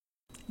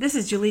This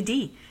is Julie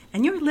D.,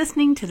 and you're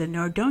listening to the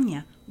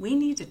Nordonia We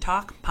Need to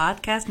Talk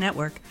podcast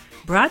network,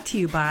 brought to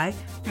you by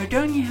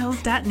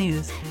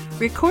NordoniaHills.news,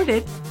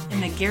 recorded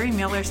in the Gary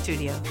Miller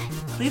studio.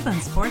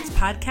 Cleveland Sports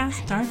Podcast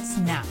starts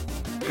now.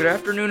 Good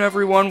afternoon,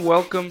 everyone.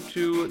 Welcome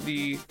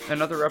to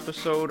another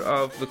episode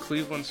of the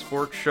Cleveland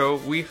Sports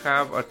Show. We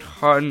have a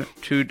ton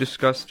to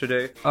discuss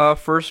today.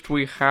 First,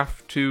 we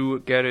have to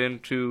get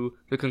into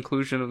the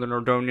conclusion of the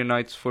Nordonia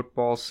Knights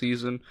football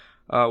season,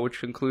 which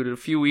concluded a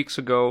few weeks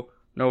ago,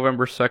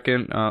 November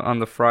 2nd, on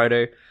the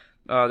Friday.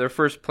 Their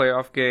first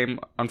playoff game,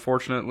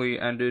 unfortunately,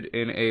 ended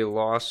in a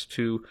loss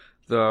to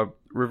the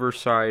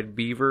Riverside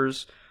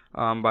Beavers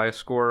by a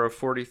score of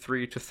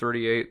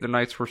 43-38. The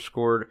Knights were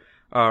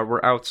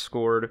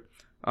outscored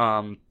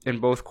in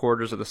both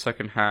quarters of the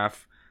second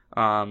half.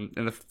 In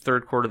the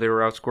third quarter, they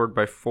were outscored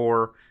by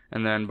 4,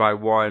 and then by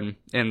 1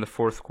 in the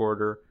fourth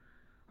quarter.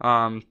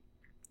 And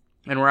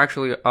we're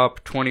actually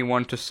up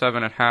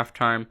 21-7 at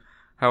halftime.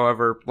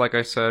 However, like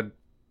I said,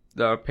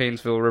 the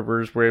Painesville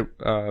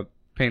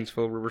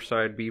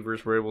Riverside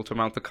Beavers were able to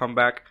mount the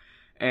comeback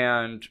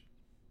and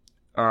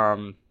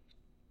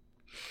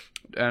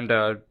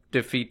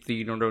defeat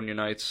the Nordonia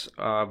Knights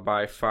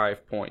by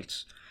 5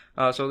 points.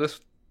 So this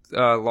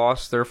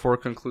loss therefore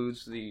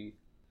concludes the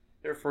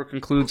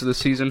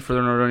season for the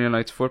Nordonia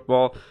Knights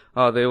football.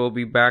 They will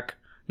be back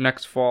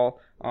next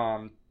fall,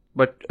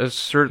 but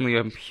certainly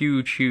a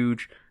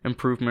huge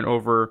improvement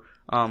over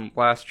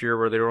last year,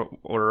 where they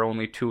were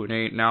only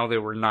 2-8. Now they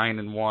were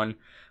 9-1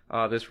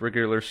 this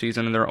regular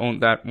season,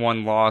 and that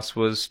one loss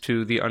was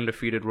to the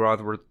undefeated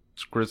Rotherwood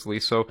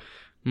Grizzlies. So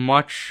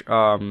much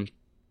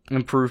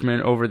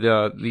improvement over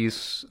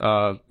this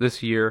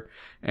year,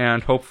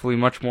 and hopefully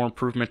much more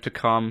improvement to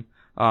come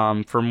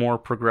for more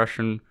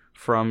progression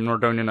from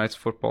Nordonia Knights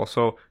football.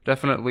 So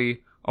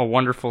definitely a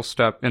wonderful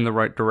step in the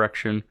right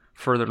direction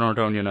for the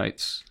Nordonia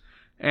Knights.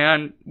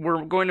 And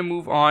we're going to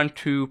move on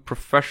to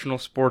professional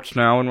sports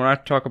now. And when I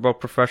talk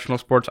about professional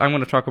sports, I'm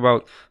going to talk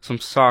about some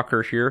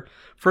soccer here.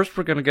 First,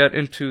 we're going to get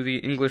into the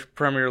English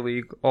Premier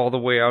League all the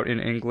way out in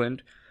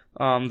England.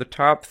 The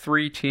top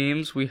 3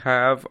 teams, we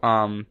have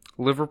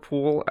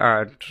Liverpool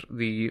at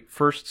the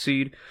first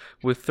seed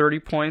with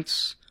 30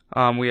 points.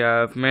 We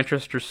have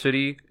Manchester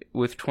City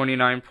with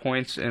 29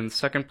 points in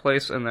second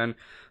place. And then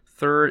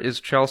third is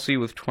Chelsea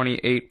with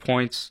 28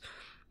 points.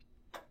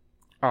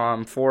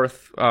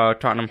 Fourth,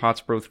 Tottenham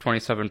Hotspur with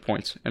 27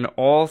 points. And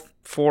all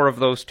 4 of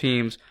those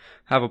teams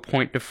have a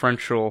point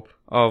differential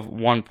of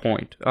 1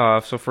 point.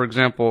 So, for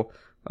example,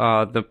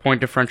 the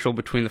point differential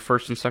between the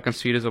first and second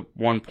seed is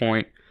 1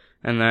 point.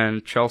 And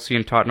then Chelsea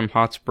and Tottenham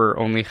Hotspur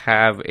only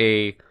have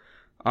a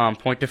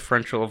point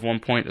differential of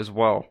 1 point as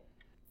well.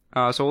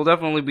 So we'll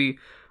definitely be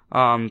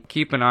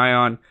keep an eye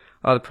on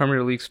the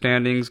Premier League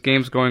standings.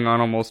 Games going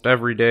on almost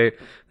every day.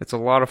 It's a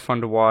lot of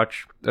fun to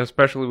watch,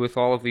 especially with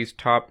all of these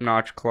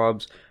top-notch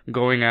clubs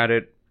going at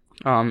it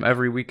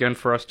every weekend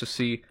for us to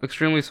see.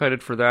 Extremely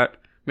excited for that.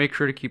 Make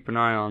sure to keep an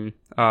eye on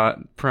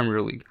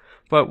Premier League.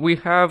 But we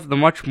have the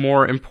much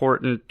more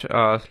important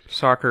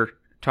soccer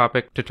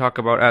topic to talk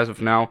about as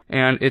of now,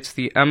 and it's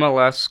the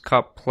MLS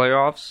Cup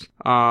playoffs.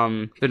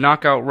 The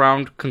knockout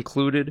round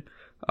concluded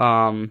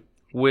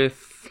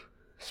with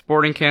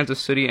Sporting Kansas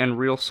City and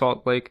Real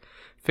Salt Lake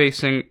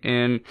facing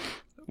in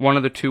one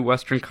of the 2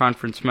 Western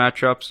Conference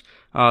matchups.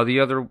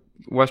 The other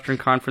Western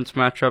Conference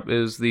matchup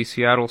is the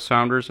Seattle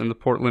Sounders and the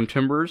Portland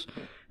Timbers.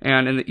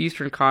 And in the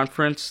Eastern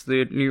Conference,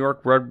 the New York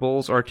Red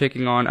Bulls are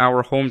taking on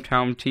our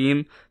hometown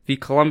team, the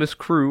Columbus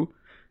Crew.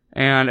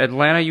 And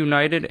Atlanta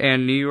United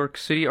and New York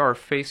City are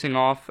facing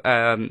off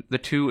the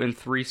 2 and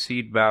 3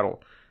 seed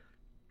battle.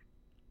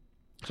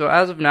 So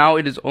as of now,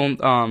 it is in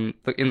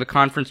the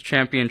conference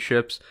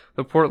championships,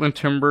 the Portland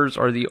Timbers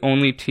are the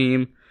only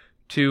team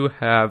to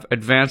have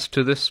advanced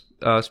to this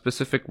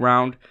specific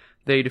round.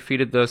 They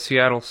defeated the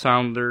Seattle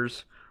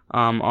Sounders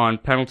on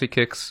penalty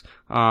kicks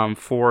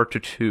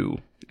 4-2.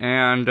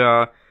 And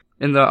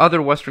in the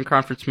other Western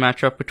Conference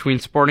matchup between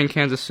Sporting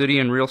Kansas City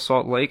and Real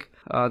Salt Lake,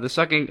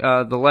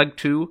 the leg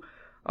 2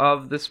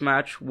 of this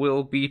match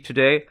will be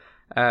today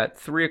at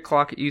 3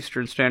 o'clock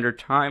Eastern Standard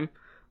Time.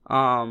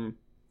 The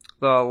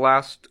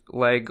last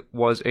leg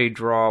was a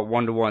draw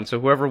 1-1.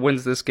 So whoever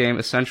wins this game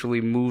essentially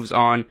moves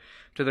on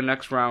to the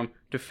next round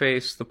to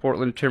face the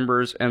Portland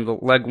Timbers, and the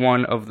leg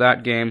 1 of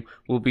that game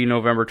will be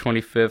November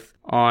 25th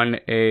on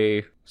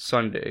a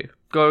Sunday.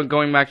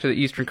 Going back to the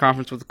Eastern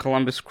Conference with the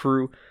Columbus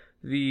Crew,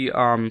 the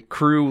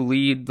Crew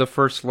lead the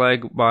first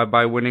leg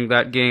by winning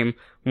that game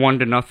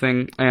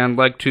 1-0, and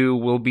leg 2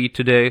 will be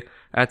today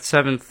at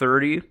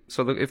 7:30.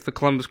 So if the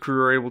Columbus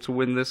Crew are able to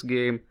win this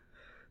game,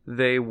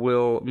 they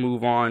will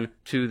move on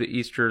to the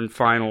Eastern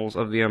Finals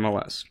of the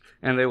MLS.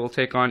 And they will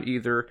take on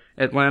either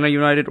Atlanta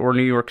United or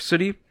New York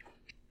City.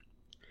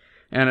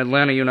 And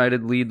Atlanta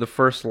United lead the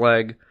first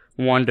leg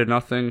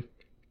 1-0.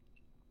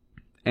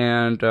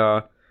 And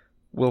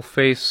will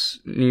face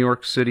New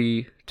York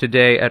City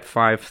today at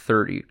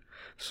 5:30.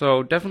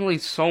 So definitely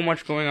so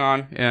much going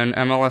on in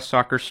MLS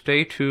soccer.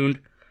 Stay tuned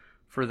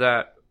for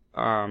that.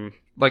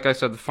 Like I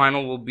said, the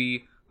final will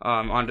be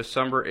on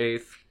December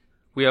 8th,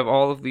 we have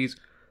all of these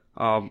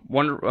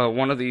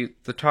one of the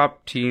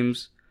top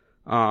teams,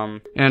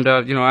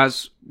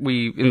 as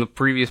we in the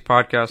previous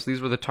podcast,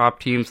 these were the top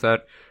teams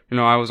that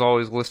I was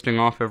always listing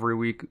off every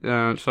week.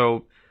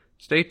 So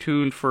stay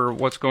tuned for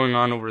what's going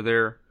on over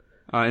there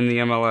in the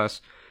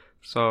MLS.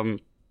 Some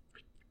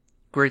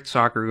great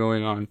soccer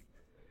going on,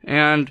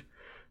 and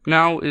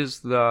now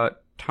is the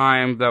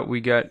time that we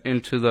get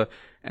into the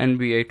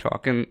NBA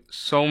talk, and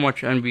so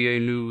much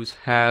NBA news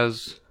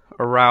has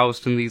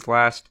aroused in these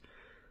last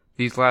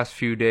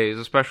few days,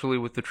 especially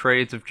with the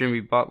trades of Jimmy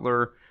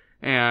Butler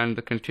and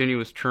the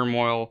continuous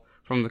turmoil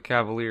from the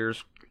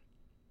Cavaliers.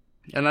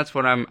 And that's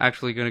what I'm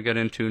actually going to get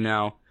into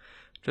now,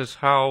 just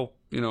how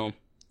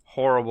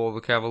horrible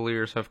the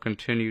Cavaliers have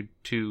continued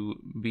to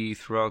be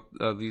throughout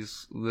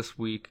this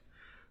week.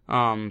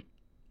 I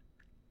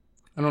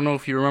don't know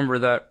if you remember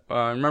that.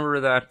 Remember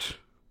that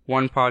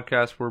one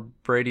podcast where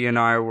Brady and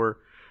I were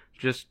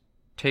just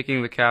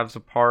taking the Cavs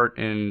apart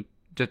and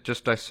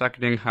just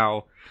dissecting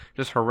how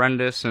just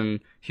horrendous and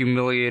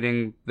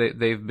humiliating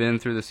they've been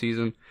through the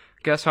season.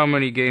 Guess how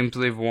many games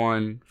they've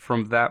won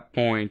from that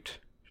point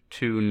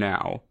to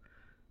now?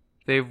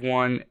 They've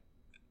won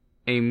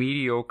a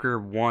mediocre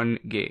 1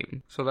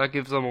 game. So that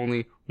gives them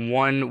only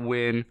 1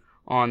 win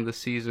on the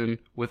season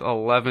with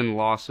 11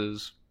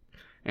 losses.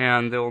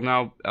 And they'll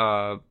now,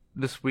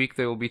 this week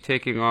they will be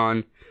taking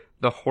on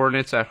the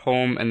Hornets at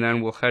home, and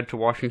then we'll head to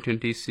Washington,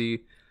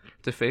 D.C.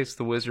 to face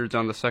the Wizards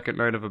on the second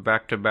night of a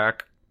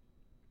back-to-back.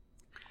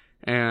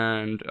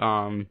 And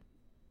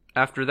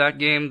after that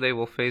game, they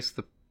will face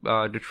the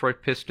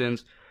Detroit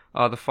Pistons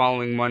the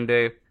following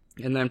Monday.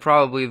 And then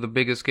probably the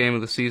biggest game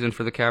of the season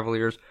for the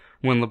Cavaliers,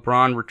 when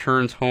LeBron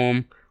returns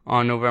home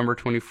on November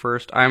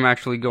 21st. I'm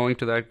actually going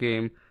to that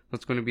game.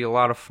 That's going to be a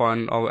lot of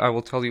fun. I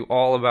will tell you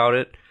all about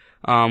it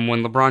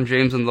when LeBron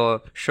James and the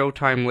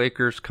Showtime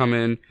Lakers come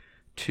in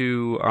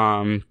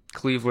to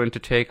Cleveland to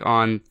take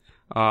on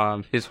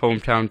his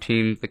hometown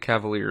team, the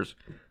Cavaliers.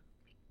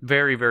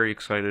 Very, very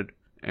excited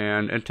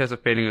and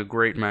anticipating a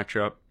great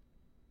matchup.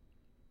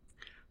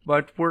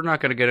 But we're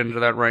not going to get into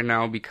that right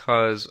now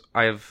because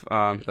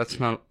that's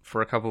not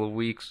for a couple of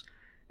weeks,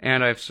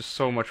 and I have just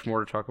so much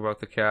more to talk about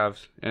the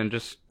Cavs and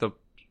just the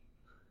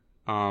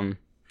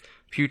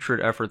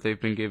putrid effort they've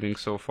been giving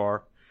so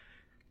far.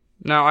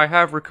 Now, I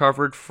have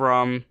recovered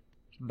from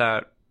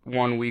that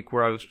 1 week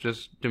where I was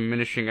just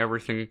diminishing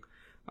everything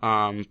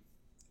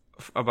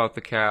about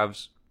the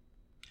Cavs,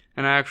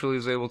 and I actually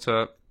was able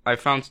to. I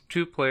found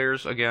 2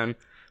 players again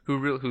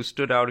who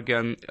stood out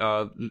again,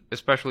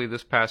 especially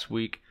this past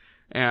week.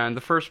 And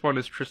the first one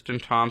is Tristan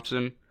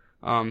Thompson,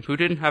 who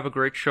didn't have a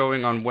great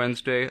showing on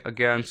Wednesday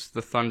against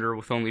the Thunder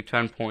with only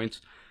 10 points.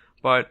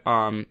 But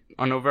on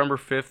November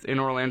 5th in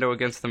Orlando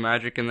against the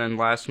Magic, and then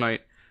last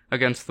night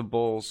against the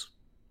Bulls,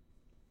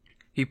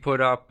 he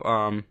put up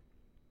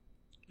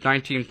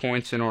 19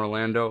 points in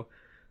Orlando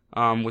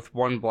with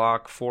 1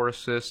 block, 4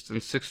 assists,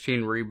 and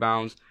 16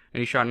 rebounds.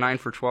 And he shot 9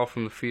 for 12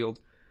 from the field,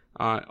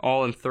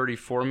 all in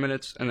 34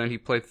 minutes. And then he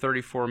played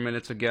 34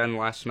 minutes again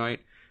last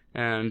night.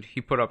 And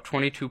he put up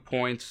 22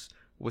 points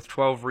with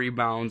 12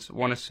 rebounds,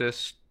 1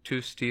 assist, 2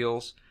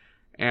 steals,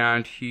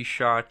 and he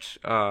shot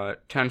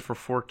 10 for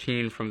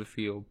 14 from the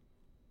field.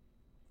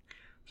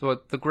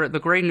 So the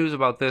great news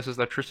about this is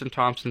that Tristan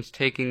Thompson's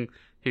taking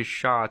his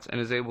shots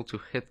and is able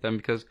to hit them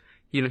because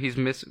he's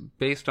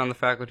based on the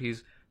fact that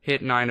he's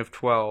hit 9 of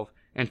 12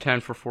 and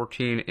 10 for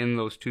 14 in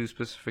those 2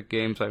 specific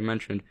games I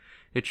mentioned.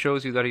 It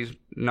shows you that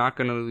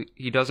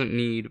he doesn't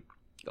need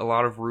a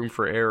lot of room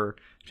for error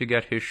to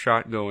get his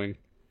shot going.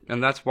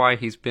 And that's why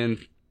he's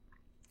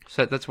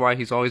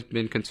always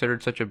been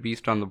considered such a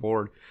beast on the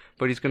board.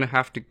 But he's going to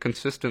have to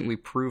consistently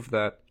prove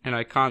that. And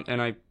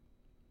I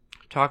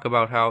talk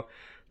about how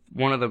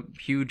one of the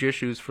huge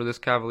issues for this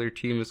Cavalier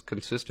team is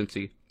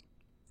consistency.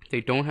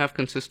 They don't have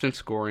consistent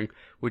scoring,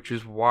 which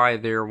is why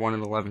they're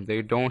 1-11.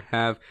 They don't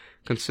have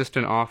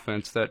consistent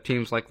offense that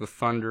teams like the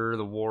Thunder,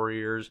 the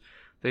Warriors,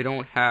 they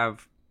don't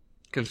have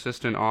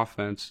consistent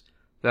offense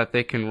that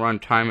they can run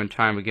time and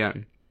time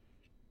again.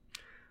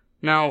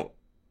 Now,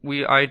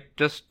 I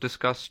just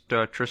discussed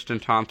Tristan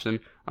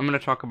Thompson. I'm going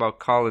to talk about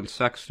Colin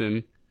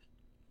Sexton.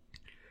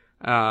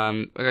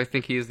 I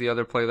think he is the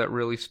other player that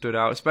really stood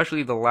out,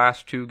 especially the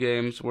last 2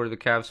 games where the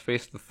Cavs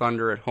faced the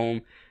Thunder at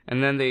home,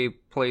 and then they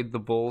played the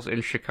Bulls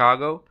in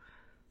Chicago.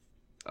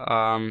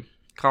 Colin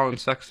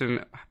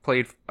Sexton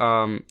played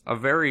a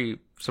very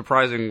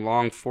surprising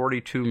long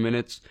 42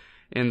 minutes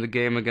in the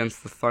game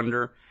against the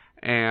Thunder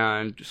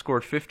and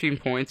scored 15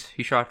 points.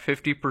 He shot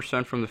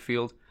 50% from the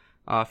field.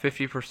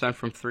 50%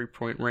 from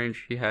 3-point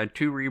range. He had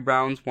 2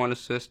 rebounds, 1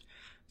 assist,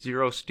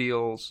 0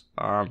 steals,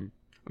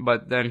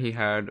 but then he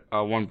had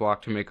 1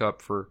 block to make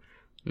up for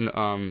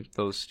getting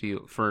those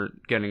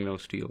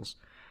steals.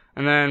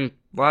 And then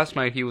last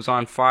night he was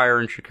on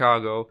fire in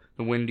Chicago,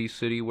 the Windy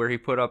City, where he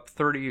put up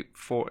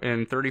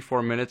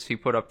 34 minutes. He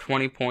put up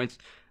 20 points.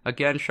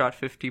 Again, shot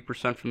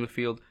 50% from the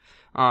field.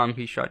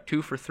 He shot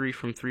 2 for 3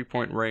 from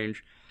 3-point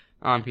range.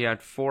 He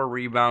had 4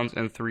 rebounds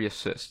and 3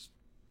 assists.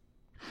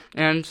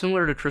 And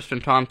similar to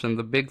Tristan Thompson,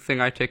 the big thing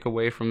I take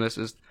away from this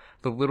is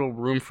the little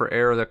room for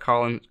error that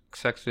Colin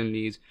Sexton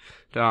needs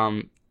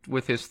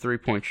with his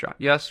three-point shot.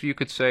 Yes, you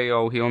could say,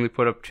 oh, he only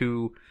put up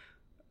 2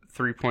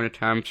 3-point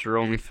attempts or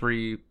only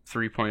 3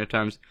 3-point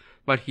attempts,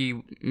 but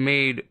he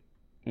made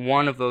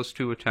one of those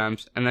 2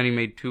 attempts, and then he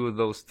made 2 of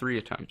those 3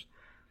 attempts.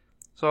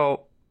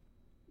 So,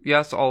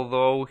 yes,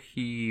 although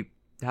he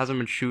hasn't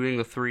been shooting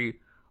the 3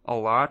 a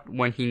lot,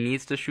 when he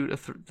needs to shoot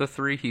the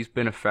 3, he's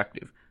been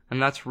effective.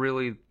 And that's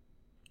really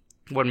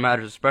what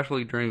matters,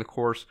 especially during the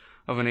course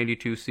of an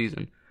 82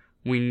 season.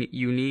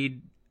 You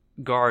need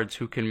guards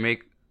who can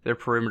make their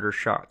perimeter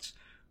shots.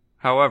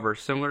 However,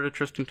 similar to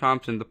Tristan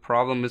Thompson, the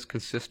problem is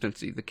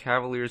consistency. The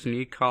Cavaliers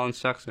need Colin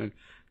Sexton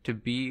to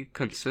be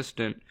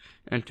consistent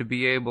and to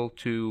be able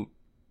to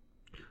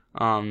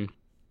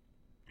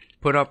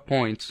put up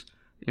points,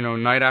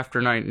 night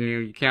after night. And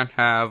you can't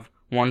have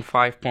one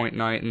 5-point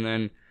night and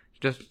then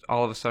just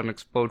all of a sudden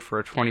explode for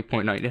a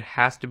 20-point night. It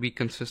has to be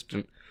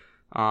consistent.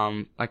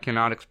 I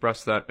cannot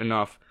express that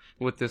enough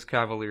with this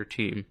Cavalier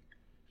team.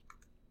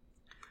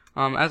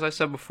 As I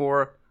said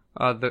before,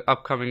 the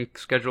upcoming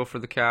schedule for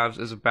the Cavs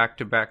is a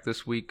back-to-back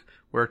this week,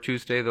 where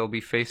Tuesday they'll be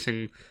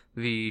facing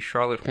the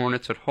Charlotte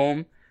Hornets at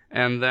home,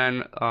 and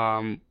then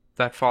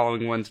that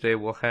following Wednesday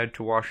we'll head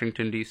to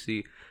Washington,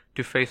 D.C.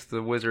 to face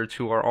the Wizards,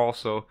 who are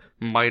also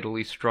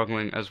mightily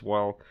struggling as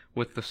well,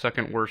 with the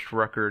second worst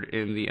record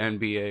in the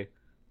NBA.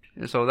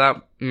 And so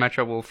that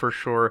matchup will for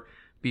sure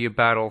be a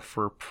battle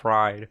for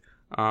pride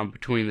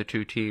between the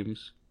two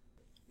teams.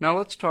 Now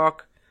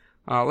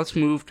let's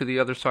move to the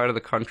other side of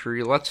the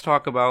country. Let's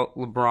talk about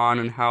LeBron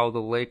and how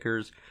the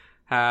Lakers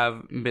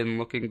have been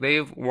looking.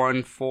 They've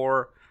won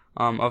 4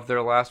 of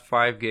their last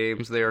 5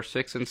 games. They are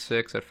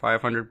 6-6 at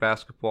 500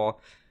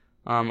 basketball.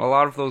 A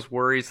lot of those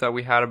worries that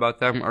we had about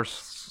them are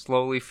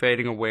slowly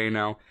fading away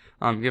now,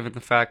 given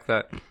the fact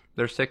that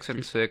they're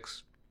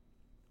 6-6.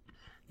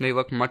 They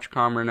look much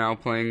calmer now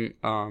playing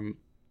on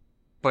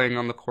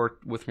the court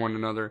with one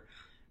another,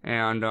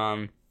 and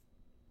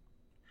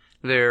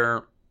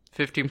their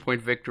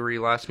 15-point victory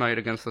last night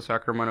against the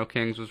Sacramento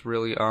Kings was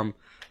really a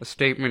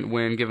statement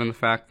win, given the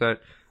fact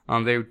that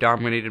they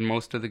dominated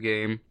most of the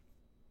game.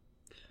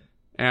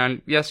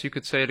 And yes, you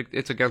could say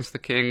it's against the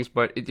Kings,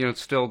 but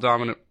it's still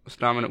dominant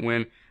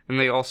win. And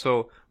they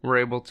also were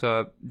able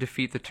to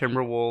defeat the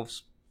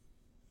Timberwolves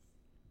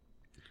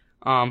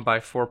by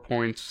 4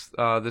 points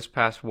this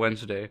past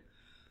Wednesday.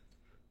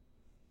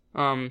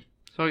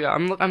 So yeah,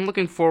 I'm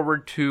looking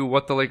forward to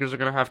what the Lakers are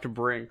going to have to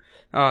bring.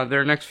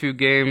 Their next few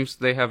games,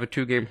 they have a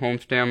 2-game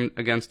homestand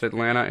against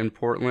Atlanta and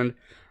Portland.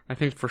 I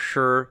think for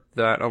sure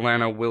that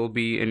Atlanta will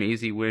be an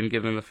easy win,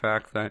 given the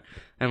fact that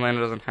Atlanta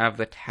doesn't have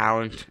the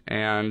talent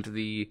and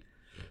the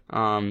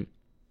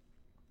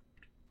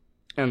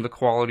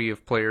quality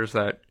of players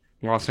that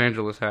Los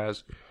Angeles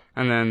has.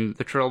 And then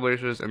the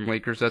Trailblazers and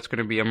Lakers, that's going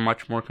to be a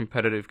much more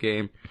competitive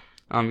game,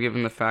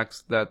 given the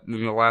fact that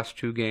in the last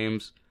 2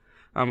 games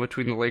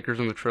between the Lakers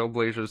and the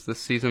Trailblazers this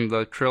season,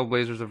 the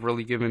Trailblazers have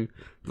really given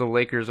the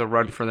Lakers a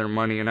run for their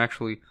money and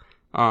actually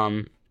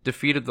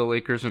defeated the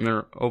Lakers in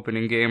their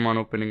opening game on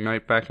opening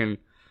night back in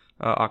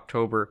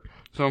October.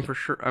 So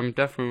I'm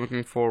definitely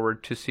looking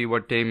forward to see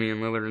what Damian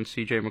Lillard and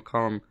CJ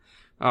McCollum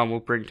will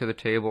bring to the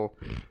table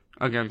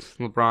against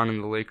LeBron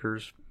and the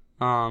Lakers.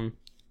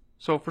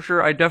 So for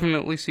sure, I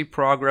definitely see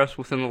progress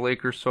within the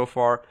Lakers so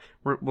far.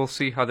 We'll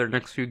see how their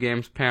next few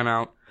games pan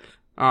out.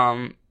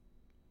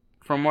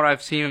 From what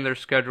I've seen in their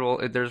schedule,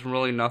 there's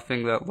really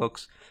nothing that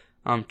looks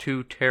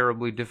too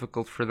terribly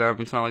difficult for them.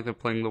 It's not like they're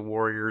playing the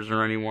Warriors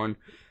or anyone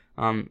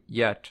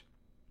yet.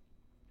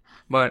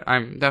 But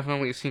I'm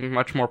definitely seeing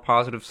much more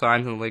positive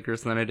signs in the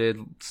Lakers than I did,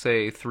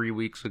 say, 3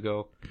 weeks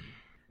ago.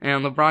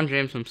 And LeBron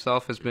James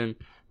himself has been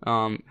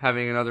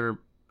having another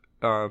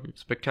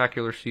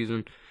spectacular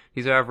season.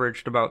 He's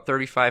averaged about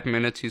 35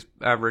 minutes. He's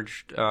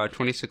averaged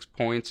 26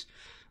 points.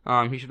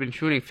 He's been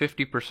shooting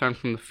 50%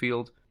 from the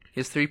field.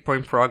 His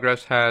 3-point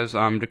progress has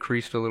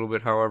decreased a little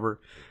bit,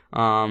 however.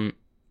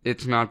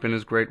 It's not been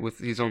as great.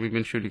 He's only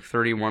been shooting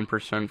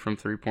 31% from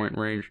 3-point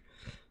range.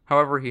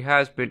 However, he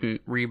has been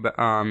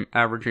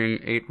averaging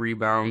 8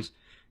 rebounds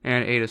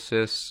and 8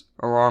 assists,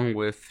 along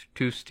with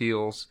 2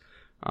 steals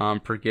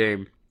per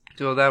game.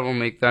 So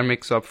that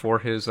makes up for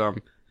his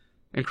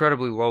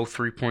incredibly low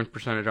 3-point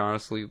percentage,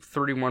 honestly.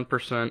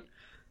 31%.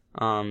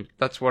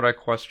 That's what I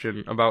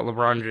question about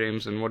LeBron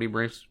James and what he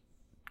brings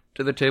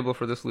to the table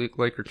for this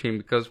Laker team,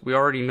 because we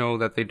already know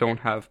that they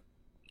don't have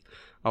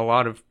a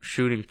lot of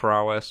shooting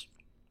prowess.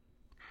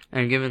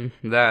 And given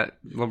that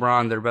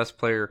LeBron, their best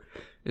player,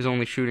 is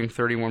only shooting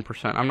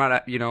 31%, I'm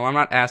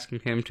not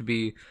asking him to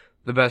be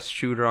the best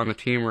shooter on the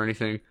team or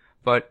anything,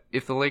 but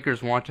if the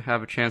Lakers want to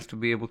have a chance to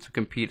be able to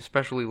compete,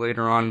 especially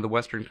later on in the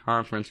Western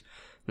Conference,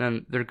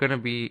 then they're going to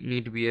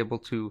need to be able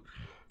to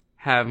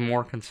have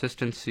more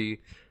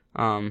consistency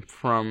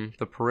from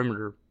the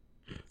perimeter.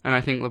 And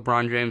I think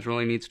LeBron James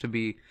really needs to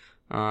be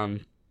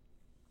one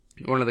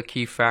of the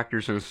key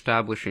factors in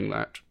establishing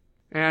that.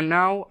 And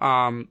now,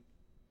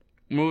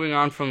 moving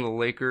on from the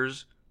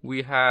Lakers,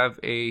 we have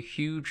a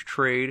huge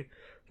trade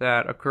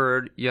that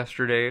occurred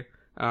yesterday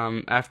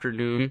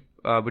afternoon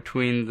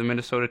between the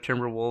Minnesota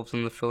Timberwolves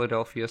and the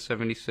Philadelphia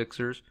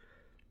 76ers.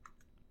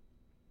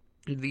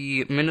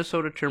 The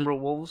Minnesota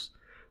Timberwolves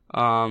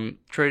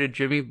traded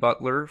Jimmy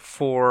Butler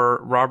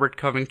for Robert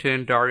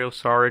Covington, Dario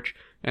Saric,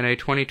 and a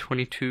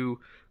 2022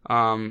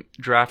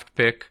 draft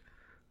pick.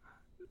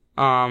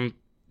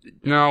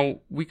 Now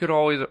we could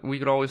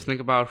always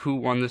think about who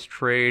won this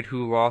trade,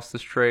 who lost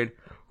this trade.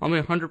 I'll be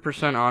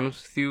 100%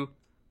 honest with you.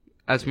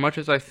 As much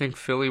as I think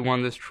Philly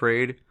won this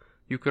trade,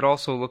 you could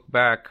also look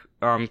back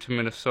to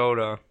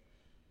Minnesota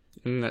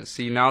and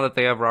see, now that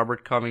they have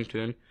Robert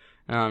Covington,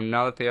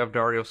 now that they have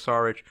Dario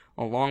Saric,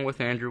 along with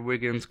Andrew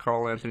Wiggins,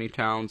 Karl Anthony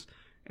Towns,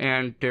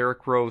 and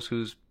Derrick Rose,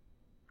 who's,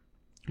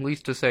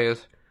 least to say,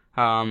 has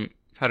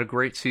had a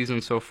great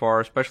season so far,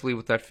 especially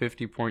with that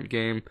 50-point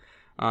game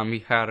he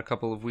had a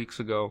couple of weeks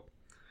ago.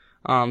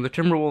 The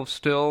Timberwolves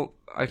still,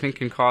 I think,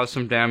 can cause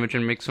some damage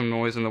and make some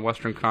noise in the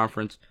Western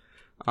Conference.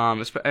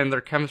 And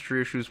their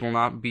chemistry issues will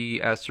not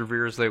be as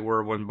severe as they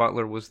were when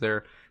Butler was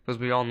there,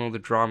 because we all know the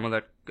drama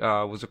that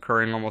was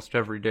occurring almost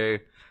every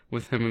day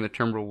with him and the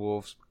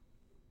Timberwolves.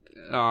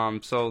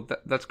 So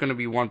that's going to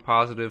be one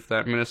positive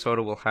that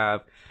Minnesota will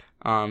have.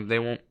 They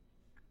won't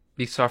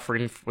be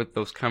suffering with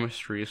those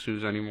chemistry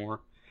issues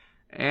anymore.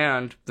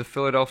 And the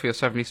Philadelphia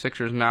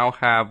 76ers now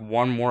have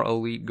one more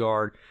elite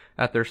guard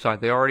at their side.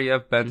 They already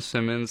have Ben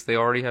Simmons. They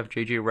already have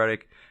J.J.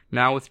 Redick.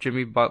 Now with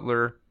Jimmy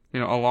Butler,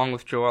 along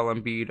with Joel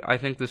Embiid, I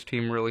think this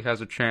team really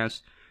has a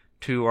chance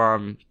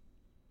to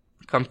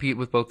compete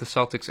with both the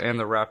Celtics and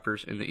the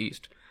Raptors in the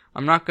East.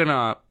 I'm not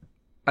gonna,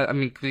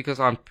 because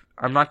I'm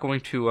not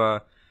going to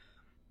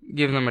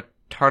give them a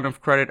ton of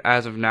credit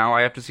as of now.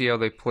 I have to see how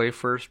they play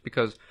first,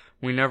 because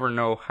we never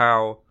know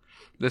how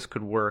this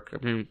could work.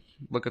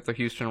 Look at the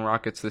Houston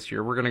Rockets this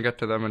year. We're gonna get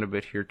to them in a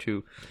bit here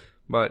too,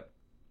 but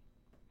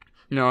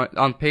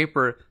on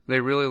paper they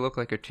really look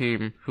like a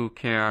team who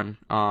can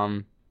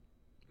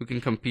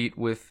compete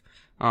with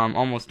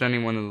almost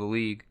anyone in the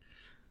league.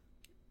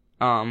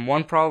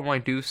 One problem I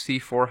do see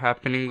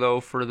happening though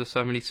for the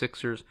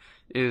 76ers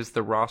is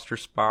the roster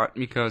spot,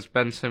 because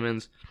Ben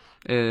Simmons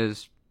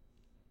is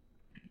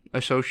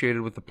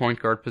associated with the point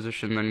guard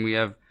position. Then we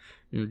have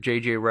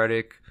J.J.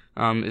 Redick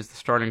is the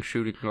starting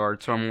shooting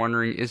guard. So I'm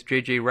wondering, is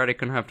J.J. Redick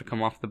going to have to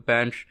come off the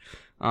bench?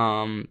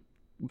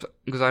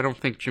 Because I don't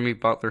think Jimmy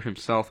Butler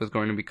himself is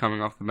going to be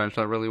coming off the bench.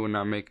 That really would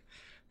not make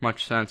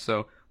much sense.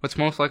 So what's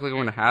most likely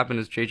going to happen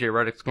is J.J.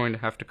 Redick's going to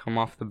have to come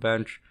off the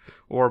bench,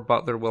 or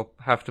Butler will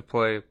have to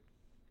play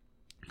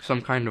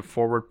some kind of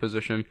forward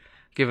position,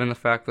 given the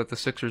fact that the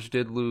Sixers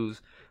did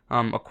lose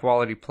a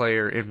quality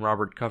player in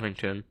Robert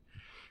Covington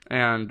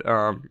and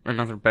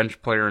another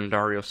bench player in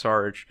Dario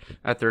Saric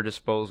at their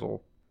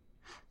disposal.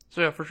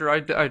 So yeah, for sure, I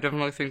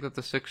definitely think that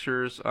the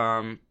Sixers,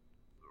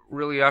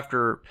 really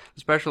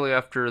especially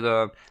after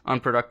the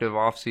unproductive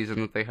offseason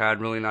that they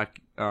had, really not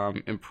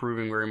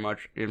improving very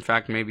much. In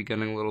fact, maybe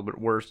getting a little bit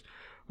worse.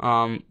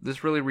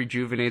 This really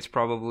rejuvenates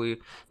probably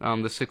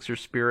the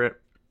Sixers'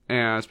 spirit,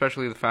 and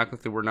especially the fact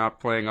that they were not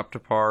playing up to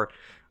par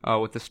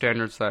with the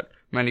standards that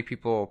many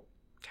people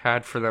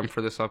had for them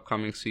for this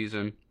upcoming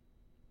season.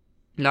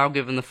 Now,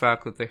 given the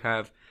fact that they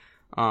have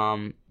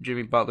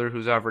Jimmy Butler,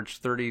 who's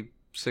averaged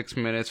 36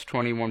 minutes,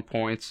 21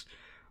 points,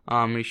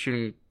 he's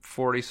shooting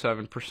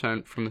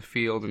 47% from the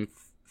field and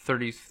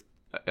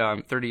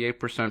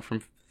 38%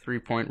 from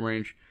three-point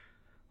range.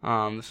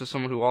 This is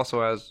someone who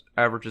also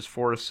averages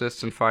 4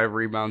 assists and 5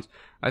 rebounds.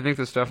 I think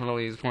this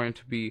definitely is going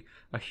to be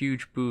a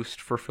huge boost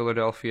for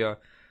Philadelphia,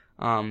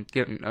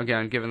 given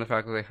the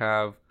fact that they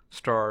have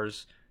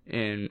stars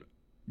in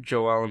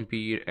Joel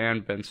Embiid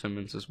and Ben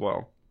Simmons as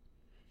well.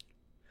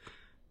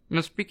 Now,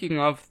 speaking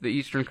of the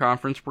Eastern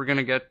Conference, we're going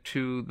to get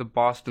to the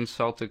Boston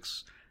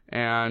Celtics,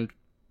 and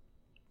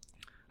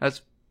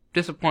as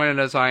disappointed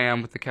as I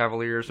am with the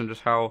Cavaliers and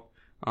just how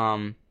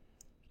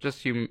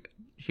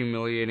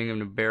humiliating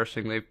and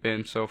embarrassing they've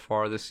been so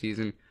far this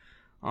season,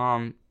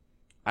 I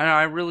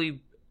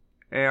really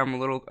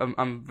am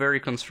I'm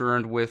very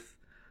concerned with,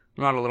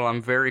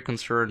 I'm very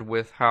concerned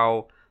with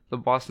how the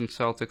Boston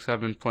Celtics have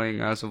been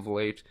playing as of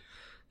late.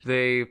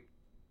 They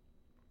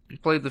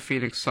played the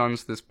Phoenix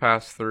Suns this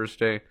past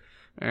Thursday,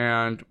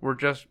 and were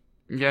just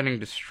getting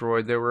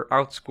destroyed. They were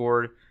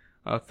outscored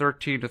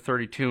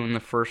 13-32 in the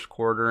first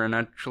quarter, and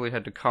actually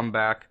had to come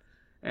back.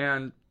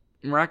 And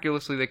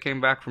miraculously, they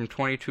came back from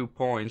 22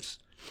 points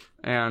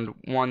and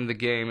won the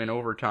game in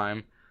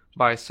overtime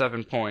by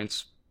 7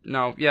 points.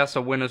 Now, yes,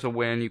 a win is a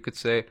win, you could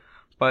say,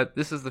 but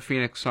this is the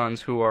Phoenix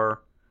Suns, who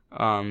are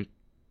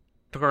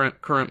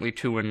currently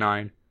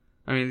 2-9.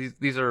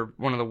 These are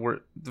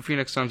the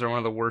Phoenix Suns are one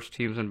of the worst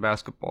teams in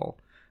basketball.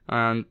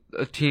 And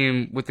a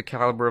team with the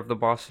caliber of the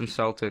Boston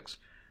Celtics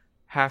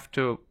have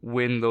to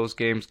win those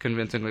games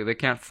convincingly. They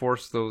can't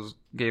force those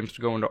games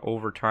to go into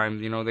overtime.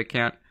 They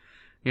can't,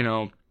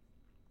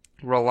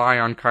 rely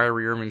on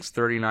Kyrie Irving's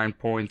 39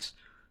 points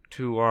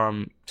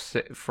to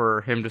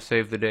for him to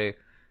save the day.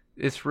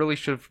 This really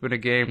should have been a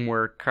game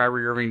where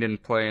Kyrie Irving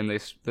didn't play, and the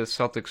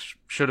Celtics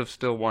should have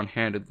still won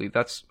handedly.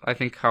 That's, I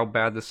think, how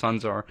bad the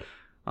Suns are.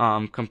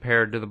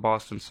 compared to the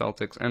Boston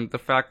Celtics. And the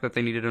fact that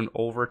they needed an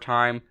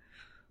overtime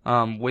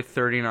with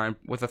a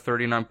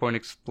 39-point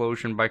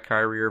explosion by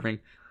Kyrie Irving,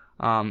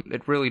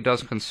 it really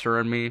does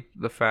concern me,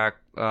 the fact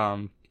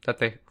that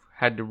they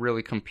had to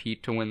really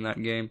compete to win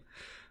that game.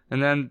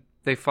 And then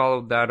they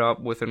followed that up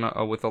with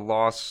a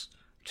loss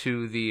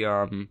to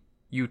the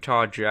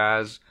Utah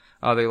Jazz.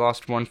 They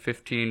lost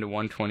 115 to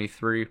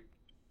 123.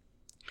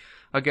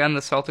 Again, the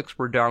Celtics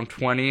were down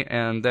 20,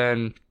 and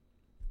then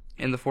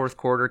in the fourth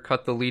quarter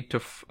cut the lead to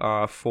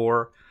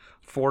four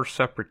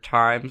separate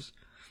times,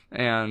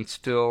 and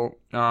still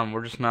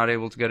we're just not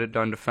able to get it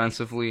done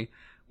defensively,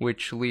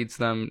 which leads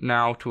them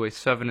now to a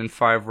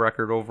 7-5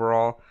 record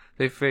overall.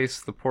 They face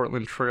the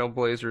Portland Trail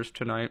Blazers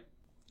tonight,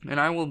 and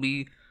I will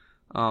be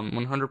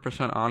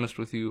 100% honest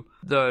with you.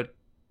 The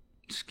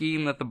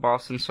scheme that the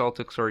Boston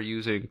Celtics are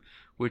using,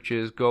 which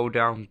is go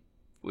down,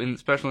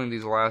 especially in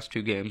these last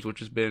two games, which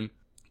has been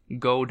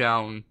go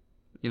down,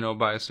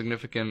 by a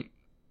significant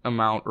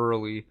amount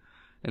early,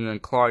 and then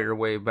claw your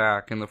way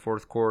back in the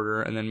fourth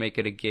quarter, and then make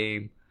it a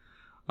game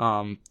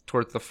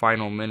towards the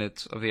final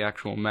minutes of the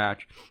actual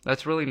match.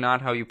 That's really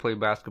not how you play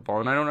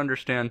basketball, and I don't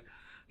understand.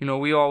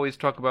 We always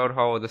talk about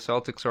how the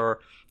Celtics are,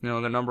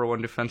 the number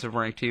one defensive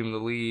ranked team in the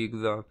league.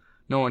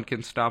 No one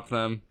can stop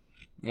them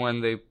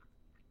when they,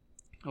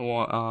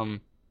 no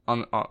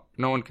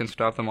one can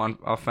stop them on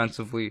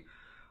offensively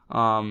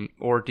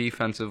or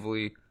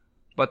defensively.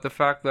 But the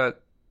fact that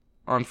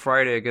on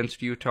Friday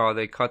against Utah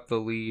they cut the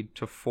lead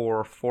to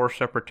four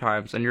separate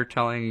times, and you're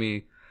telling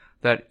me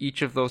that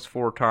each of those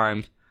 4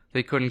 times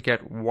they couldn't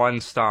get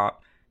one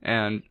stop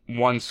and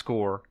one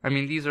score. I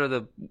mean, this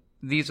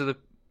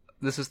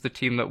is the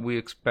team that we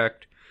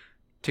expect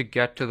to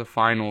get to the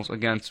finals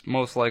against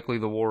most likely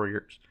the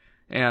Warriors.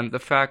 And the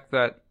fact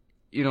that,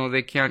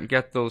 they can't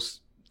get those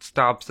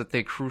stops that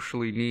they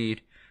crucially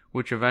need,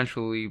 which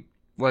eventually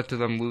led to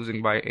them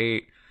losing by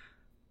 8,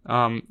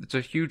 it's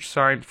a huge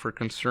sign for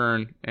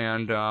concern.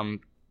 And,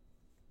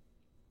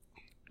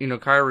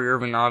 Kyrie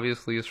Irving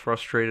obviously is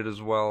frustrated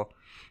as well,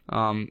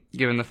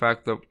 given the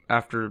fact that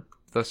after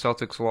the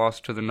Celtics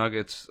lost to the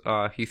Nuggets,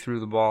 he threw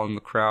the ball in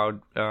the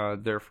crowd,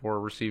 therefore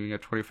receiving a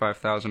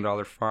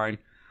 $25,000 fine.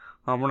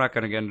 We're not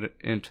going to get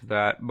into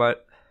that,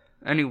 but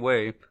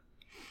anyway,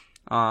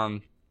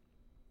 the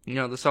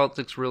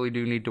Celtics really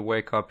do need to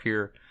wake up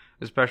here,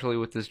 especially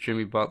with this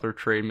Jimmy Butler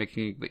trade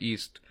making the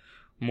East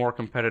more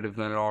competitive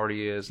than it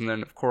already is. And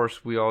then, of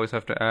course, we always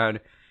have to add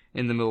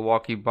in the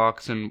Milwaukee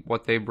Bucks and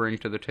what they bring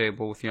to the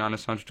table with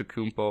Giannis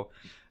Antetokounmpo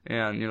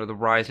and, the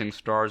rising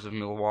stars of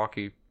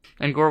Milwaukee.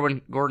 And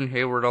Gordon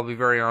Hayward, I'll be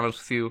very honest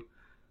with you,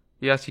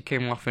 yes, he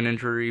came off an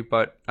injury,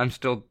 but I'm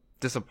still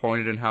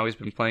disappointed in how he's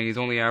been playing. He's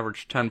only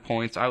averaged 10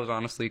 points. I was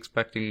honestly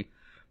expecting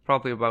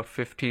probably about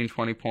 15,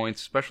 20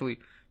 points, especially,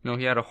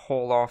 he had a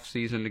whole off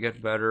season to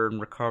get better and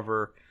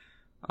recover.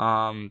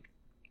 And,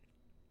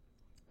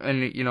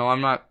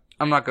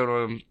 I'm not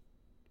going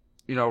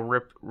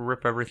to,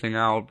 rip everything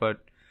out,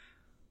 but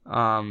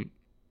I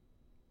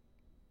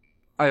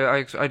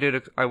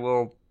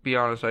will be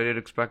honest, I did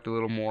expect a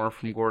little more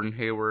from Gordon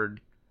Hayward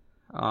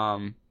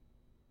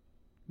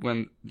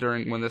when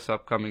this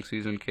upcoming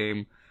season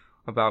came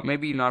about.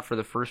 Maybe not for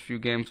the first few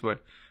games,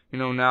 but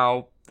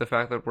now the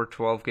fact that we're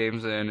 12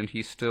 games in and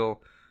he's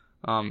still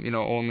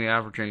only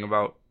averaging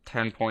about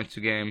 10 points a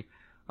game,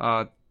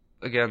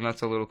 again,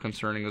 that's a little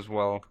concerning as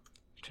well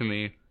to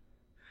me.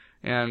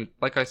 And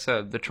like I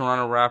said, the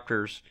Toronto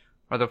Raptors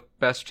are the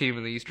best team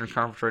in the Eastern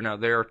Conference right now.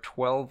 They are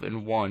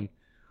 12-1.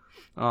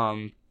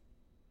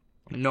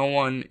 No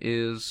one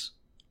is,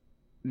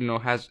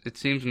 it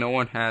seems no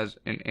one has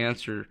an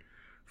answer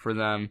for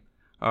them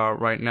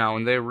right now,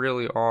 and they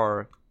really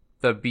are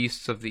the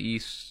beasts of the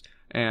East.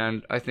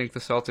 And I think the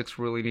Celtics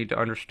really need to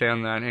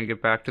understand that and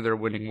get back to their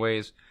winning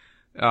ways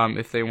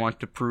if they want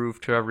to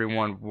prove to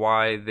everyone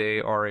why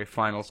they are a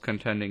finals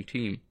contending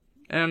team.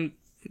 And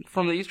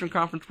from the Eastern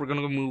Conference, we're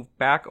going to move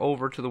back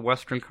over to the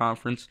Western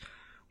Conference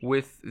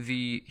with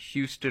the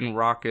Houston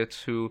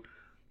Rockets, who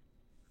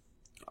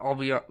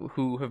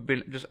have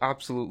been just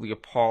absolutely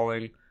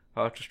appalling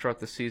to start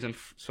the season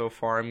so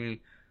far. I mean,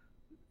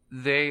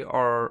 they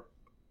are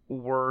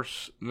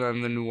worse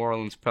than the New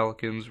Orleans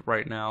Pelicans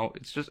right now.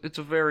 It's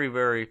a very,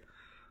 very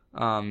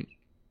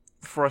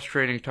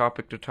frustrating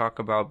topic to talk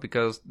about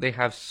because they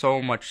have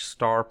so much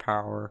star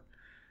power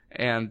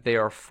and they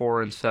are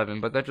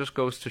 4-7. But that just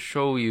goes to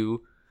show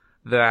you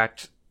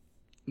that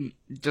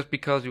just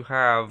because you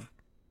have,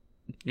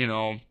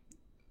 a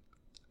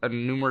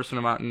numerous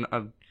amount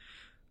of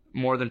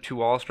more than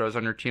 2 All-Stars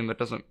on your team, that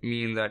doesn't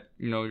mean that,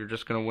 you're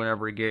just going to win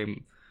every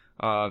game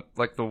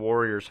like the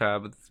Warriors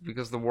have. It's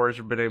because the Warriors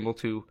have been able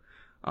to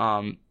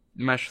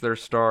mesh their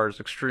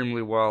stars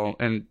extremely well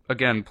and,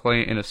 again,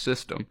 play in a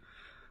system.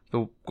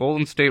 The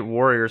Golden State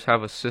Warriors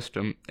have a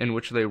system in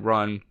which they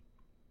run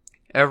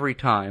every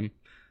time,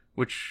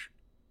 which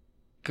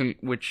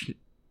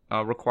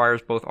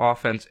requires both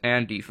offense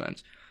and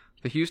defense.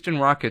 The Houston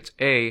Rockets,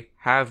 A,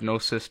 have no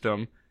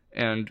system,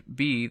 and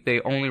B,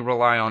 they only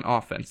rely on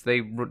offense.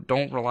 They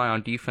don't rely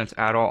on defense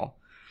at all.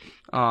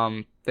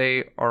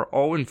 They are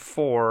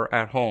 0-4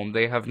 at home.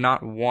 They have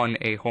not won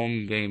a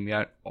home game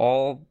yet.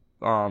 All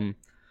 4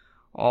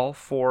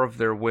 of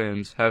their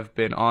wins have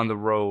been on the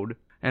road.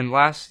 And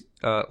last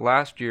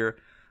year,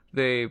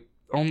 they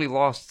only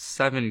lost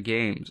 7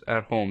 games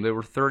at home. They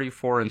were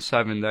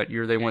 34-7 that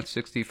year. They went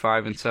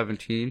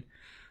 65-17.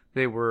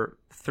 They were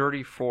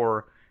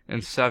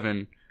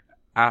 34-7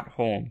 at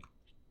home.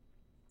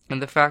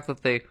 And the fact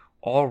that they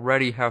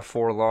already have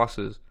 4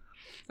 losses,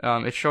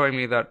 it's showing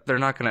me that they're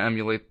not going to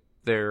emulate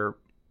their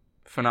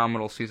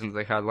phenomenal seasons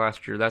they had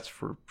last year. That's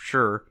for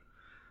sure.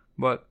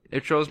 But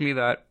it shows me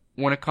that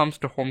when it comes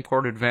to home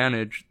court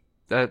advantage,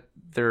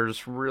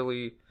 that's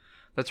really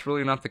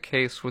not the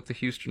case with the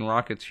Houston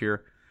Rockets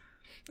here.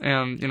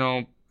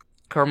 And,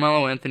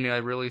 Carmelo Anthony,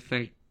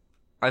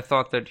 I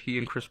thought that he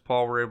and Chris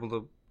Paul were able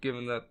to,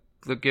 given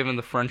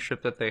the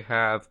friendship that they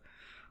have,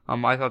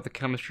 I thought the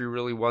chemistry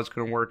really was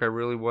going to work. I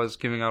really was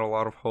giving out a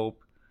lot of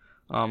hope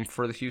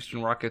for the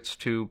Houston Rockets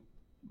to,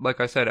 like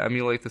I said,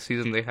 emulate the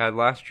season they had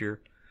last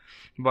year.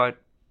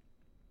 But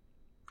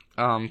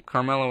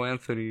Carmelo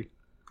Anthony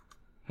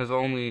has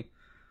only,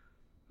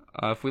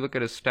 if we look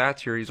at his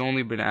stats here, he's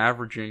only been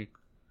averaging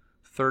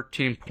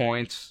 13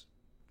 points.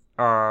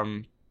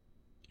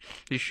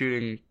 He's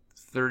shooting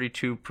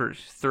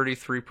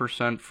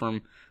 33%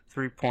 from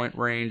 3-point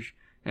range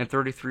and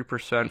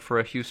 33% for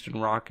a Houston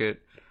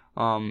Rocket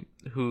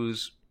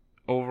whose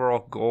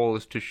overall goal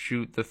is to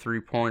shoot the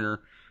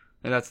 3-pointer,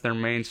 and that's their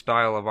main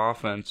style of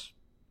offense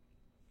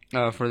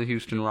for the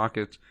Houston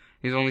Rockets.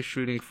 He's only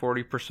shooting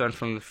 40%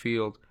 from the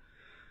field.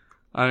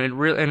 And it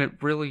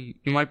really,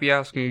 you might be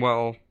asking,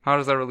 well, how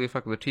does that really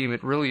affect the team?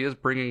 It really is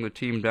bringing the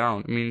team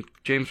down. I mean,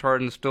 James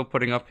Harden is still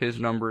putting up his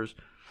numbers.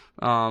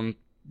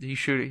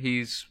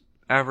 He's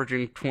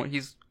averaging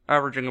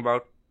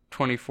about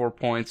 24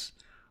 points.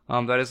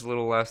 That is a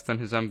little less than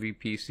his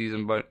MVP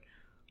season, but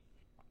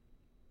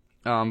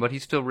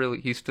he's still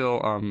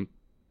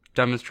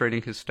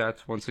demonstrating his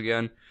stats once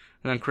again.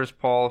 And then Chris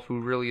Paul,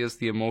 who really is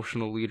the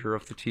emotional leader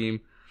of the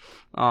team,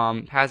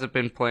 hasn't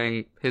been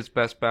playing his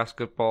best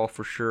basketball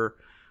for sure.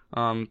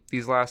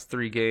 These last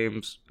 3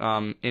 games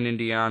in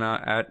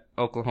Indiana, at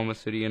Oklahoma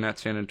City, and at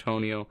San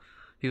Antonio,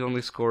 he's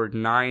only scored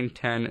 9,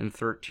 10, and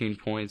 13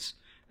 points.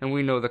 And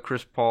we know that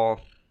Chris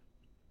Paul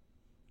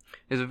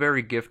is a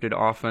very gifted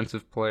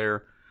offensive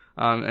player,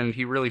 and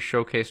he really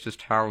showcased his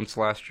talents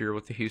last year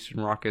with the Houston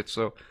Rockets.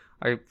 So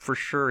I for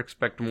sure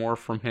expect more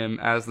from him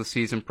as the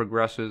season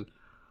progresses.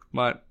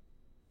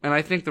 And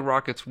I think the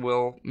Rockets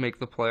will make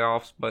the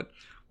playoffs, but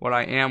what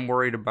I am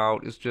worried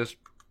about is just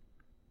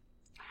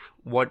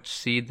what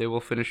seed they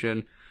will finish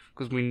in,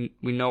 because we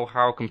know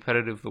how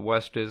competitive the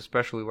West is,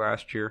 especially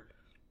last year,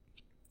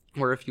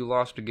 where if you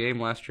lost a game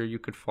last year, you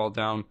could fall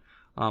down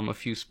a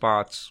few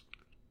spots.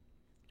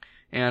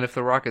 And if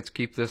the Rockets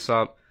keep this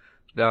up,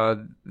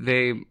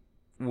 they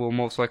will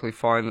most likely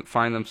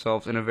find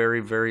themselves in a very,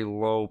 very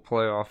low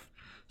playoff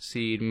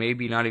seed,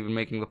 maybe not even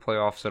making the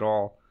playoffs at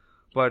all.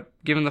 But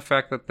given the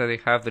fact that they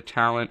have the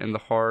talent and the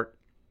heart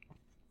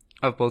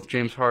of both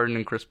James Harden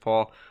and Chris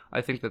Paul,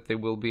 I think that they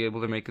will be able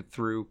to make it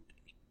through.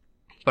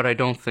 But I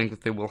don't think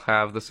that they will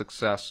have the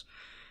success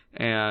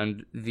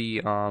and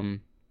the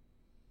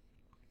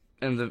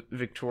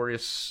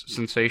victorious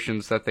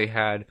sensations that they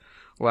had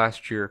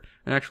last year.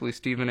 And actually,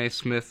 Stephen A.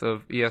 Smith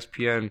of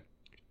ESPN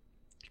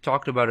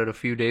talked about it a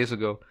few days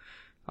ago.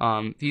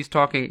 He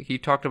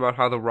talked about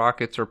how the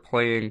Rockets are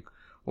playing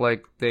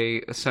like they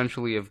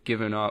essentially have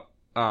given up.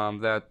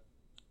 That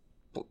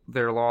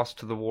their loss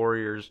to the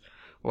Warriors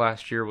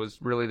last year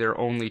was really their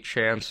only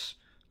chance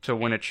to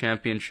win a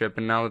championship,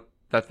 and now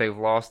that they've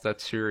lost that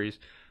series,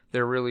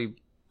 they're really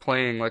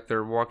playing like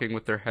they're walking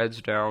with their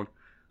heads down,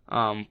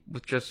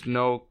 with just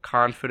no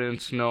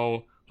confidence,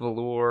 no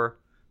velour,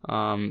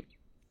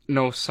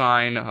 no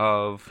sign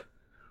of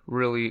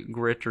really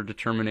grit or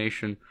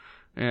determination,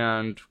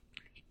 and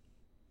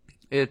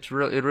it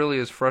really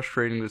is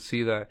frustrating to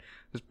see that,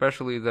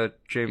 especially the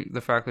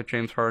fact that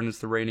James Harden is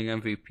the reigning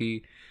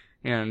MVP,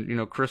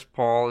 and Chris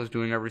Paul is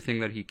doing everything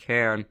that he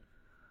can,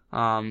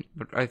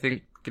 but I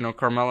think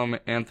Carmelo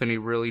Anthony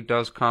really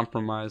does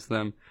compromise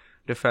them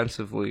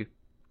defensively.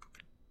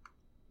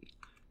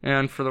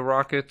 And for the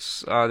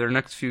Rockets, their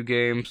next few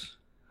games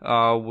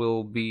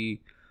will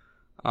be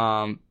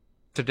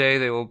today.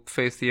 They will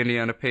face the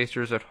Indiana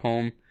Pacers at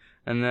home,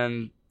 and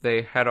then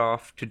they head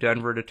off to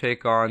Denver to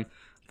take on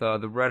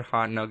the Red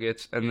Hot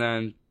Nuggets, and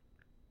then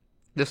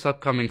this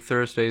upcoming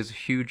Thursday is a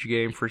huge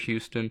game for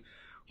Houston,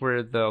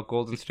 where the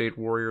Golden State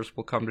Warriors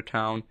will come to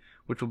town,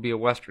 which will be a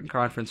Western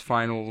Conference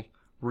Final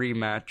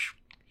rematch.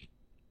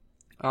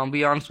 I'll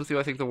be honest with you,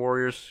 I think the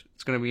Warriors,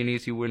 it's going to be an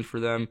easy win for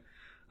them,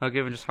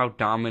 given just how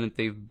dominant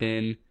they've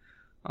been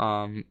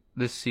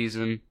this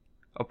season,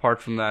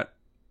 apart from that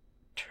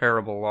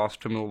terrible loss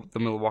to the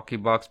Milwaukee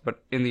Bucks.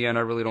 But in the end,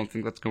 I really don't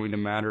think that's going to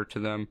matter to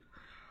them,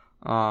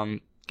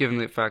 given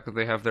the fact that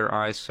they have their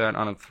eyes set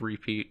on a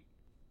three-peat.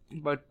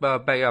 But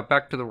yeah,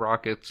 back to the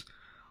Rockets.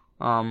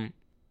 I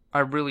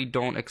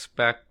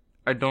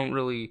don't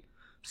really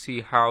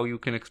see how you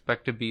can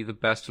expect to be the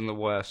best in the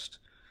West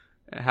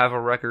have a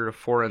record of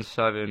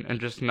 4-7 and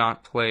just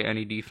not play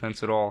any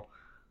defense at all.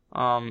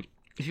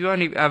 If you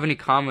have any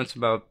comments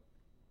about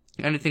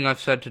anything I've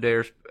said today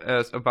or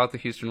about the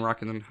Houston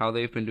Rockets and how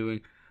they've been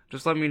doing,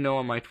 just let me know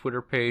on my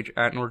Twitter page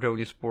at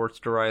Nordonia Sports,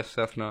 Darius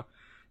Sethna,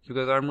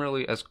 because I'm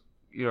really as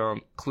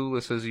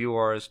clueless as you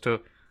are as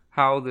to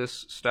how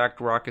this stacked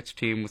Rockets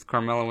team with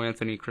Carmelo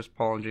Anthony, Chris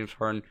Paul, and James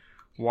Harden,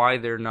 why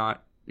they're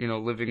not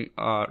living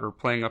or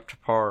playing up to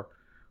par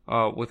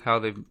with how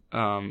they've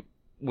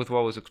with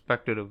what was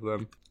expected of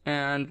them.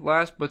 And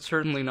last but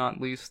certainly not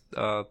least,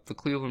 the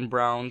Cleveland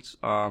Browns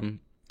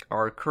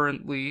are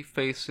currently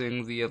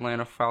facing the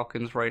Atlanta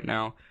Falcons right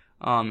now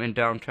in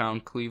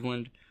downtown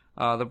Cleveland.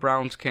 The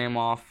Browns came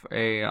off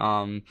a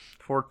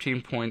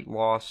 14-point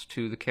loss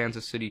to the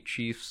Kansas City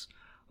Chiefs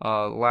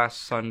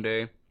last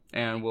Sunday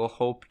and will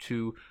hope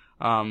to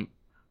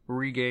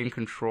regain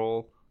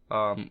control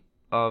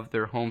of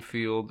their home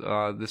field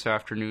this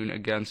afternoon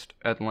against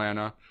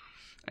Atlanta.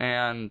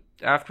 And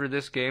after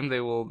this game,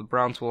 the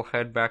Browns will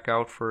head back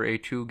out for a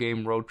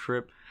 2-game road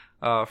trip.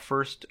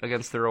 First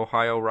against their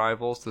Ohio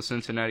rivals, the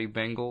Cincinnati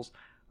Bengals,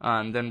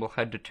 and then we'll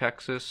head to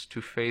Texas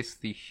to face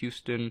the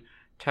Houston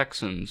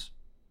Texans.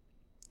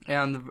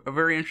 And a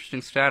very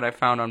interesting stat I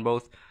found on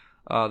both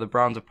the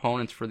Browns'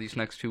 opponents for these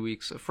next 2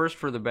 weeks. First,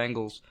 for the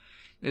Bengals,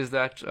 is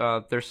that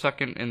they're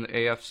second in the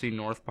AFC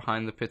North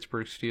behind the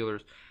Pittsburgh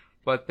Steelers,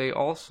 but they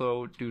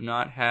also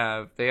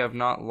they have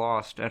not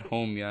lost at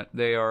home yet.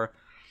 They are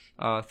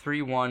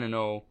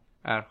 3-1-0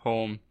 at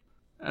home,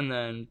 and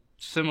then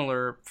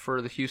similar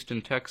for the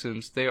Houston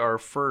Texans, they are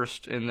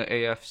first in the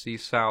AFC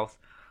South,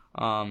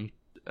 and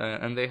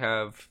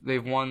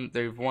they've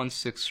won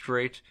 6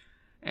 straight,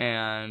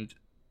 and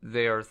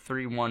they are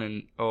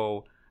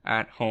 3-1-0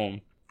 at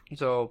home.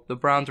 So the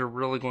Browns are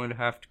really going to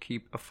have to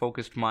keep a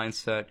focused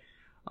mindset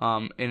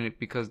in it,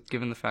 because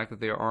given the fact that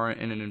they are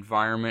in an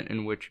environment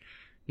in which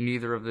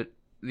neither of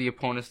the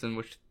opponents in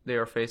which they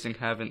are facing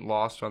haven't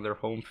lost on their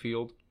home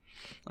field.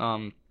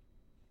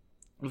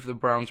 If the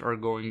Browns are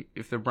going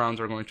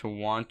to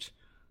want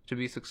to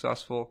be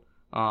successful,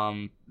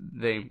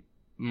 they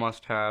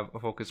must have a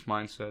focused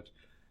mindset.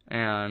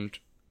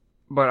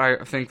 But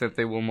I think that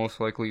they will most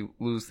likely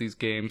lose these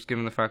games,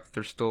 given the fact that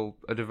they're still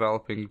a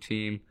developing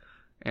team,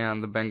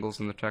 and the Bengals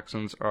and the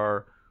Texans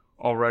have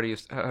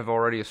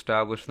already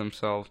established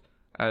themselves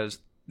as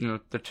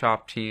the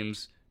top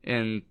teams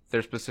in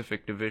their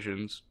specific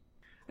divisions.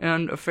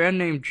 And a fan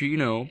named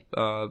Gino,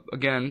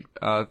 again,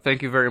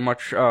 thank you very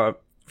much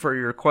for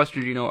your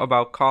question, Gino,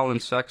 about Colin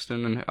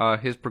Sexton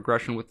and his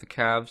progression with the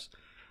Cavs.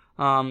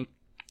 I'll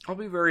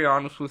be very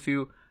honest with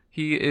you.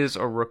 He is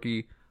a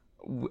rookie.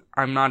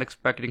 I'm not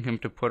expecting him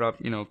to put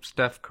up,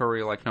 Steph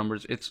Curry-like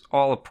numbers. It's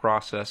all a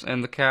process,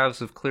 and the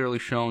Cavs have clearly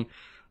shown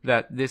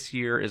that this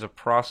year is a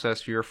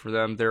process year for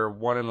them. They're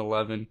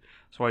 1-11,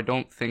 so I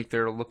don't think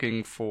they're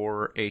looking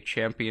for a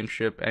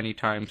championship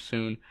anytime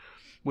soon,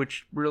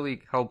 which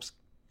really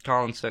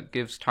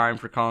gives time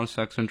for Colin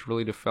Sexton to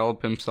really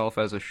develop himself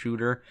as a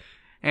shooter.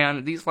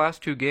 And these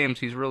last 2 games,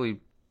 he's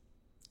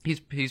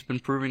been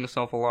proving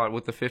himself a lot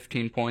with the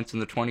 15 points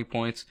and the 20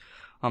 points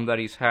that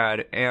he's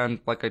had.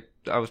 And like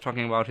I was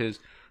talking about his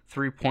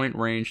 3-point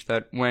range,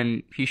 that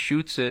when he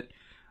shoots it,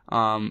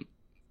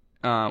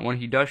 when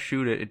he does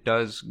shoot it, it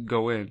does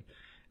go in.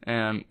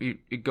 And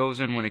it goes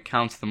in when it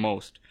counts the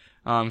most.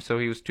 So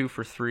he was 2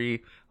 for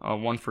 3,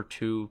 1 for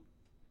 2.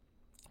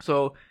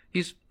 So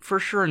he's for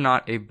sure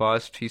not a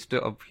bust. He's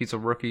a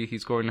rookie.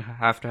 He's going to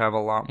have a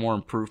lot more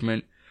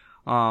improvement.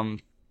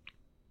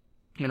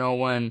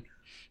 When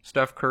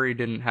Steph Curry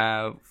didn't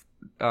have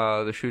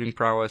the shooting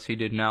prowess he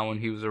did now when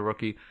he was a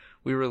rookie,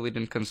 we really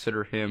didn't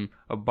consider him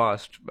a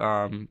bust.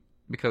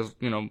 Because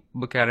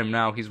look at him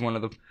now. He's one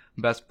of the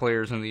best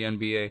players in the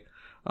NBA.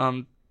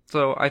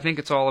 So I think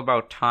it's all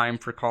about time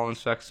for Colin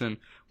Sexton.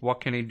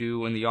 What can he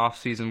do in the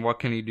offseason? What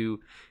can he do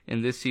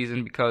in this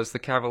season? Because the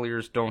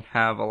Cavaliers don't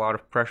have a lot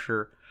of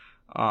pressure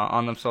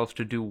on themselves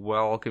to do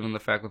well, given the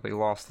fact that they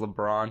lost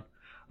LeBron.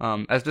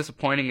 As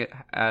disappointing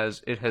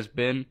as it has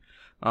been,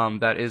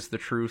 that is the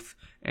truth.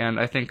 And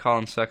I think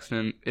Colin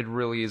Sexton, it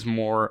really is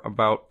more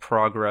about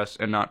progress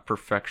and not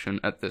perfection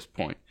at this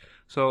point.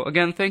 So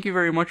again, thank you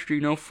very much,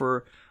 Gino,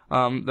 for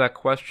that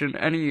question.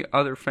 Any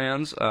other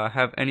fans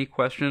have any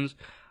questions,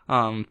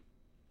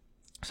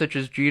 such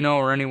as Gino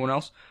or anyone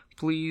else,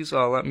 please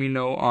let me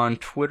know on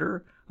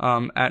Twitter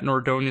at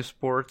Nordonia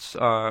Sports.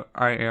 I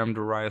am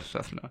Darius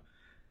Sethna.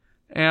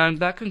 And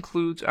that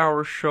concludes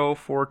our show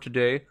for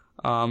today.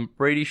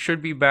 Brady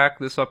should be back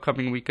this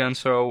upcoming weekend,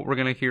 so we're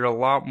going to hear a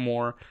lot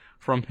more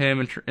from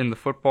him in the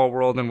football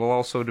world, and we'll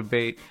also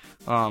debate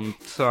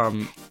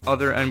some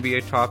other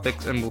NBA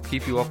topics, and we'll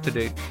keep you up to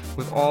date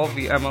with all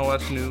the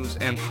MLS news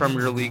and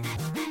Premier League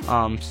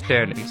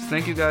standings.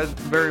 Thank you guys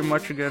very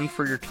much again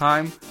for your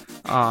time.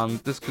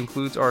 This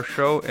concludes our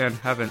show, and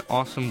have an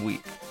awesome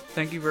week.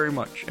 Thank you very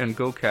much, and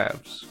go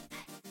Cavs.